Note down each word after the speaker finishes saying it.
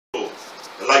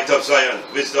Light of Zion,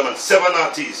 Wisdom, and 7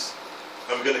 artists.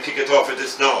 And we're going to kick it off with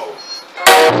this now.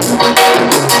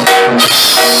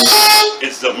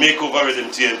 It's the Makeover Rhythm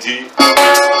TNT.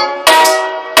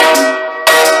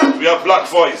 We have Black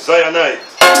Voice, Zionite,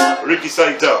 Ricky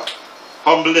Saita,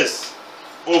 Humbleness,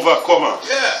 Overcomer,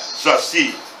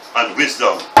 Trustee, and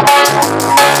Wisdom.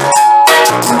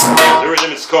 The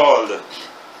rhythm is called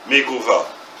Makeover.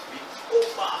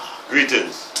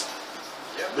 Greetings.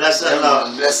 Blessed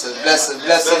love, blessed love.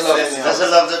 Blessed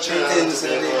love the greetings in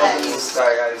the name of the Most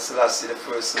High, I Selassie the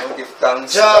first, you know. Give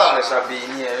thanks for the pleasure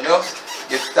being here, you know.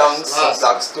 Give thanks to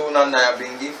Blackstone and I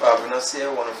being given for having us here,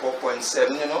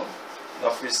 104.7, you know.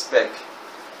 Enough respect.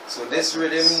 So this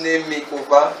rhythm name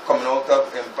Makeover coming out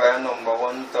of Empire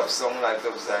 #1 top song Light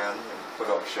of Zion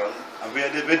production. And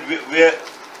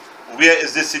where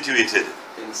is this situated?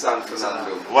 In San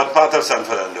Fernando. What part of San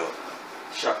Fernando?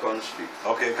 Shakon Street.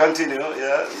 Okay, continue,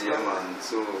 yeah. Yeah, man.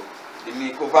 So the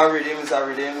Makeover rhythm is a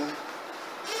rhythm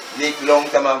make long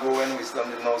time ago when Wisdom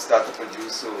did now start to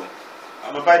produce. So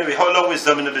by the way, how long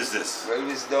Wisdom in the business? Well,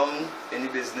 Wisdom in the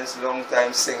business long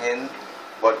time singing,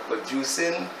 but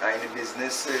producing in the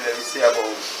business let me say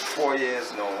about 4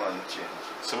 years now and change.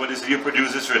 So what is you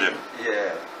produce this rhythm?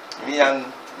 Yeah. Me and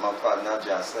my partner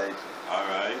Just like.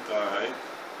 Alright.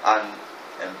 And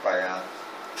Empire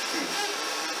team.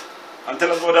 And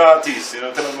tell us about the artists, you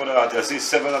know, tell us about the artists. I see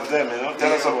 7 of them, you know,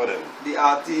 tell us about them. The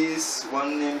artists,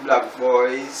 one named Black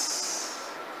Voice,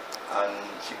 and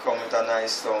she come with a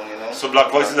nice song, you know. So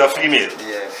Black Voice is a female?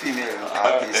 Yeah, female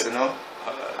artist, you know.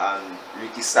 And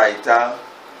Ricky Saita,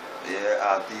 yeah,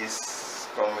 artist,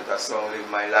 come with a song Live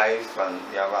My Life, and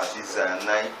we have artist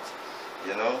Zionite,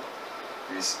 you know.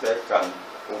 Respect, and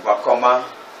Overcomer,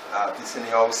 artist in the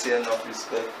house here, enough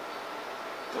respect.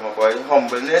 To my boy,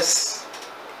 Humbleness.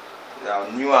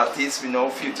 New artists, we know,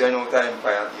 featuring out of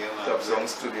Empire, top song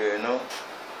studio, you know.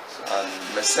 And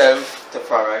myself,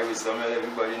 Tafari, Wisdom,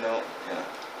 everybody know. Yeah.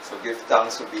 So give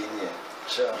thanks for being here.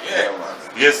 Sure. Yeah, man.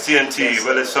 Yes, TNT.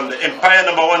 Well, it's from the Empire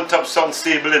 #1 top song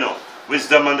stable, you know.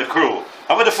 Wisdom and the crew.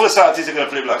 How about the first artist you're going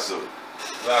to play Blackstone?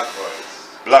 Black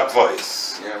Voice. Black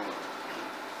Voice. Yeah, man.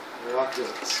 Rock it.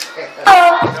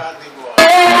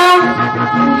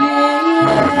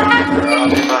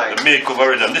 The Makeover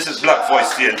Rhythm. This is Black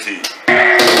Voice TNT.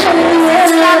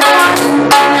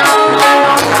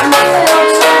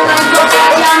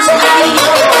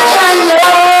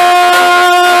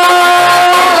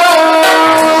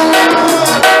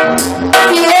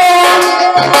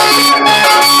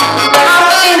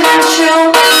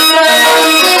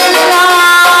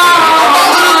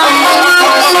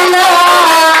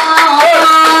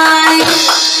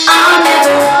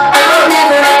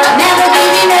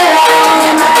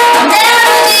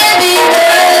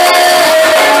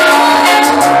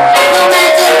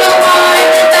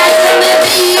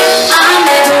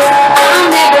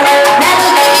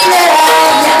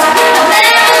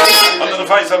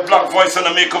 Black Voice on the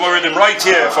Makeover Rhythm right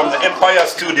here from the Empire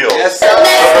Studio. Yes, sir.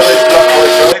 Black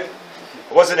Voice, right?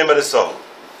 What's the name of the song?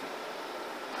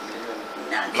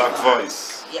 Black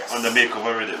Voice on the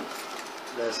Makeover Rhythm.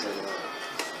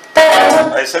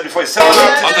 I said before, 7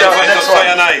 artists on the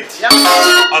Zionite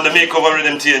on the Makeover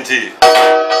Rhythm TNT.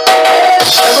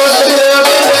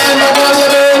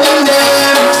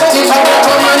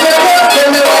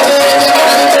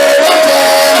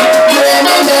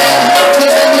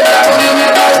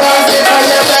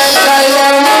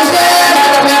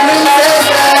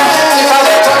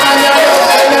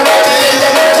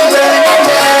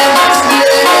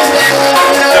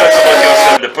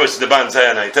 The band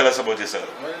Zionite, tell us about yourself.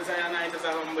 Well, Zionite is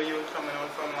a humble youth coming out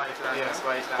from Whiteland. Yes,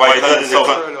 Whiteland. Whiteland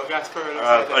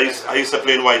is I used to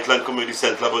play in Whiteland Community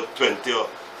Centre about 20 or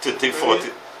 30,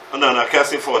 40. Oh, no, I can't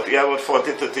say 40. Yeah, about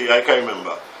 40, 30, I can't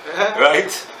remember.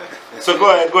 Right? So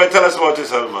go ahead tell us about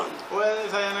yourself, man. Well,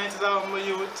 Zionite is a humble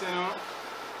youth, you know.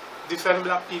 Defend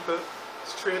black people,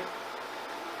 straight.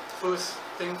 First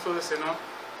thing first, you know.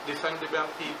 Defend the black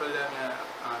people, then,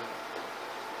 and,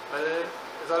 well,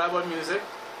 it's all about music.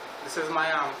 This is my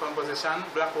composition,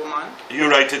 Black Woman. You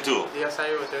write it too? Yes,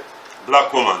 I wrote it.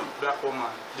 Black Woman. Black Woman.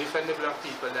 Defend the black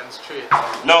people, them straight.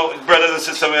 Now, brothers and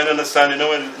sisters, we understand, you know,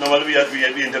 when normally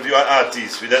we interview an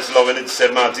artist, we just love when it's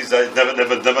 7 artists that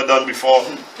it's never done before.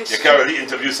 You can't really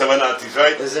interview 7 artists,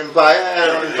 right? It's Empire,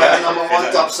 Empire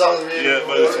 #1 top song, really. Yeah,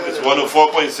 but it's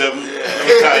 104.7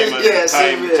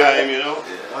 time, you know.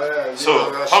 Yeah. So,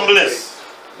 Humbleness.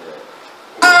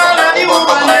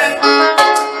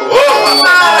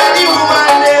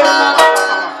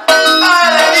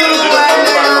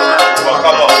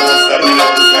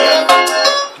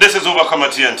 This is Overcomer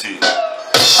TNT.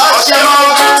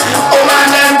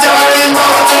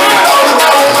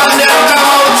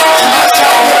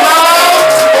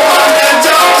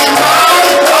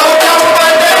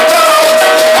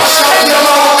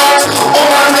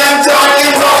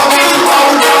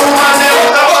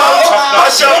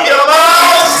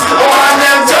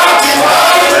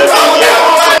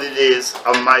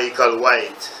 Michael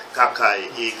White, Kakai,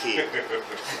 AK.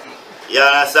 You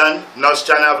understand?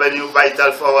 Nostrand Avenue,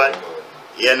 Vital Forward.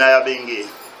 Yeah, Naya Bingi.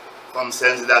 From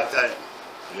since that time.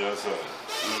 Yes, sir.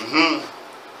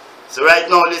 So right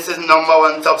now, this is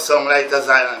 #1 top songwriter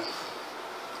Zion.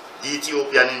 The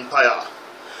Ethiopian Empire.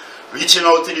 Reaching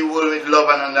out to the world with love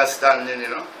and understanding, you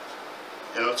know.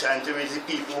 You know, trying to reach the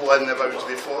people who had never reached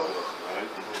before.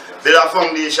 Build a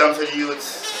foundation for the youth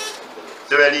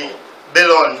to really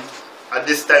build on at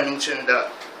this time in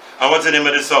Trinidad. And what's the name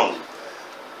of the song?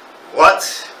 What?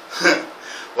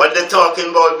 What they're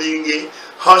talking about being gay?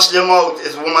 Hush them out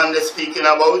is woman they're speaking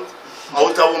about.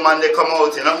 Out of woman they come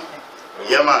out, you know?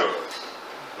 Yeah, man.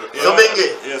 So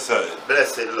Bingy. Yes, sir.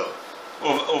 Blessed Lord.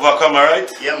 Overcomer,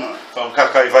 right? Yeah, man. From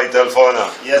Kakai Vital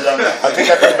Fauna. Yeah, man. I think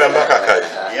I can remember Kakai.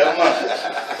 Yeah, man.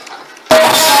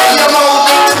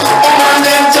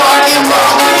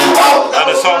 And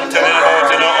the song telling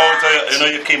about, you know, how to, you know,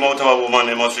 you came out of a woman,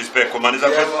 you must respect woman. Is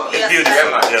that good? It's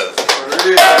beautiful. Yes.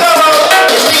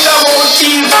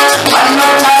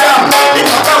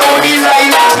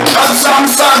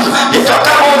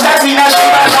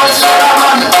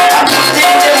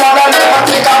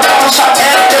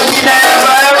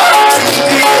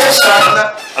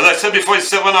 As I said before, it's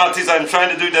 7 artists. I'm trying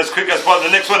to do it as quick as possible.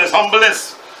 The next one is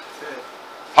Humbleness.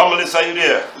 Humbleness, are you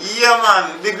there? Yeah,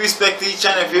 man. Big respect to each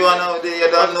and everyone out there. You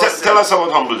don't know. Tell us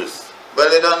about Humbleness. Well,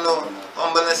 you don't know.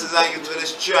 Humbleness is like you to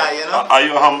just try, you know. Are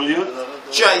you a humble youth?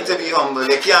 Try to be humble.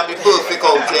 You can't be perfect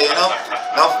out here, you know.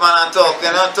 Enough man and talk,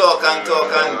 you know, talk and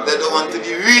they don't want to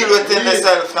be real within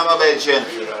themselves from a bedroom.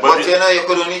 But you know, you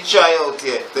could only try out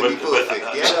here to be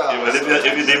perfect, yeah? Well, if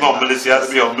you name Humbleness, you have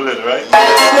to be humble, right?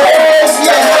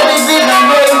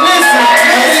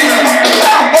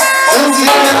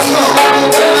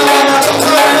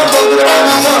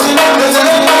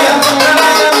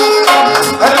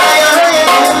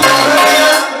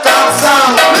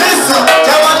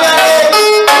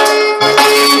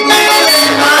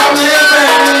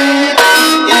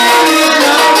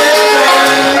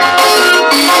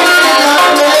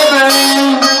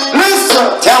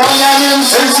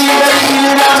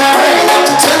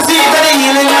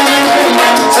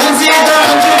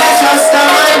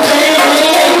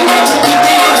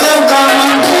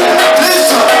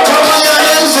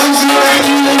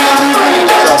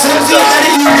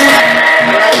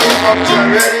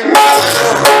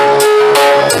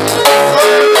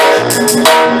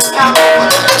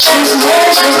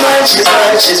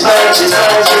 She's not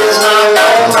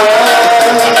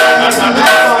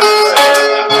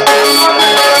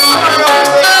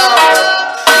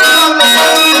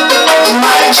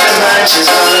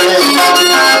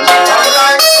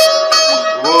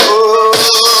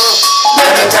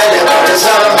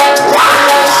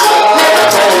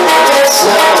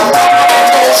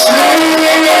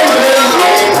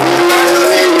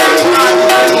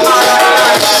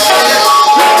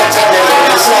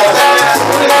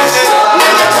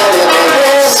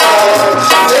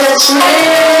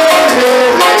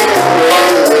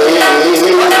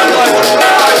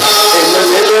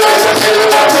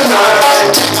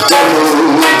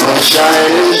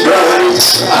shining bright.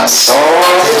 I saw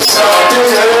it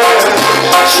something her.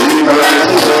 She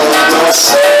burned up my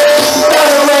soul. By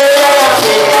the way I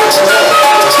feel tonight,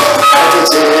 everything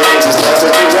is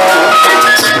nothing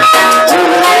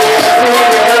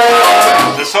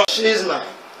wrong. The song. She's mine.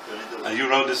 And you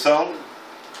wrote the song?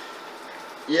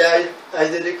 Yeah, I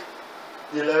did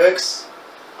the lyrics,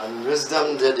 and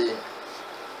Wisdom did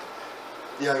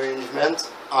the arrangement,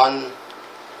 and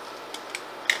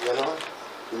you know,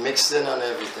 the mixing and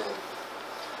everything.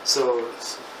 So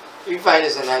we find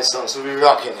it's a nice song, so we're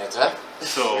rocking it, huh?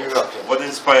 So what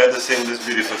inspired to sing this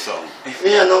beautiful song?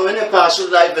 You know, when you pass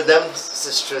through life with them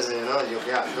sisters, you know, you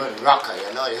got to rocker,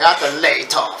 you know, you have to lay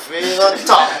it off. You don't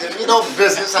talk, you know,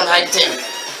 business and high thing.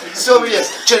 So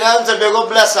yes, Trinidad and Tobago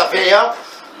bless up here.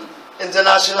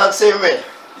 International same way.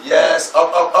 Yes,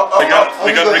 up. We got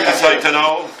Ricky Saita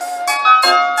now.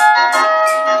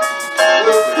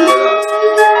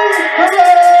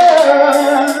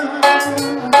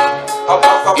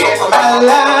 In my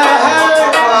life,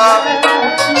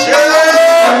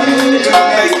 journey to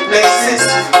many places,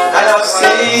 and I've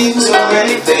seen so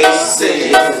many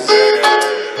faces.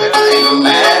 No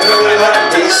matter what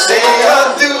they say or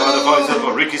do, The voice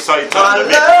of Ricky Saita. my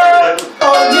love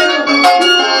for you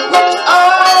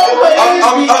will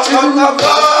always be true.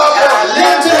 I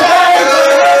live to have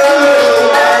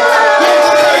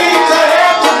things I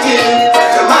have to give.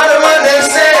 No matter what they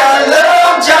say, I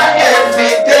love Jack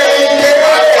every day.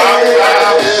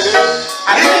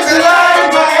 I live to life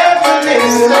my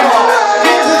effortless.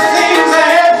 These are things I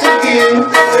have to give.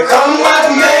 To come what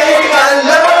may, I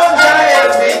love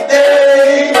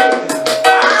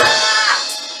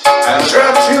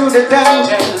the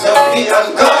dungeons of the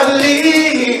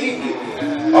ungodly.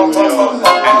 And war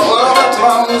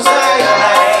upon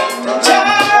Zion, Jah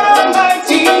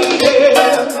Almighty,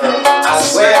 I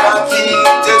swear I'll keep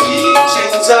the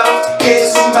teachings of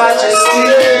His Majesty,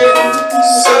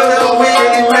 so the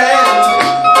wicked man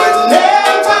will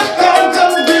never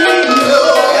conquer me.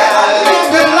 I live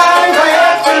the life I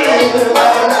have to live,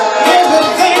 give the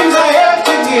things I have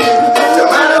to give. No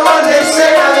matter what they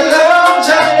say, I love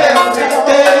Jah every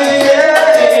day.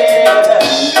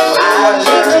 I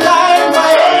live the life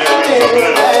I have to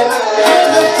live, give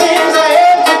the things I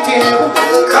have to give.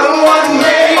 Come what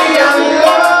may, I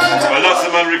love. Well, that's the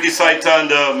man Ricky Saita and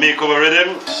the Makeover Rhythm.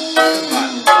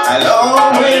 I'll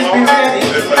always be ready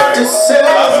to serve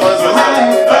my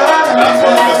brother.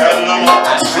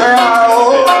 I swear I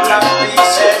will not be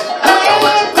set. I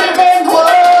will prevent war.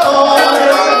 I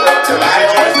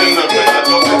will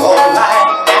be all my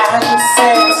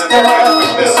ancestors.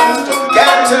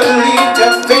 Got to leave the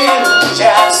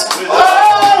vengeance.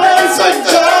 Always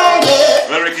enjoy it.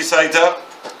 Well, Ricky Saita,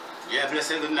 Yeah,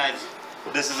 blessed good night.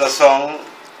 this is a song.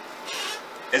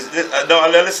 No, I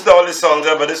listen to all these songs,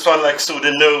 but this one like soothe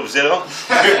the nerves, you know?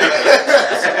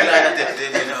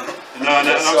 No,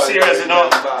 I'm serious, you know?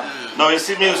 No, you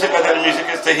see music, I tell the music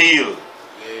is to heal.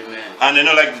 Amen. And you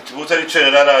know, like most of the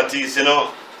Trinidad artists, you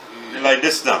know, they're like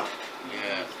this now.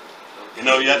 Yeah. You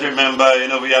know, you have to remember, you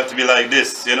know, we have to be like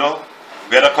this, you know?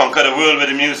 We have to conquer the world with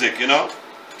the music, you know?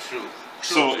 True.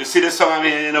 So, you see this song, I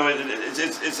mean, you know,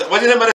 it's what do you remember?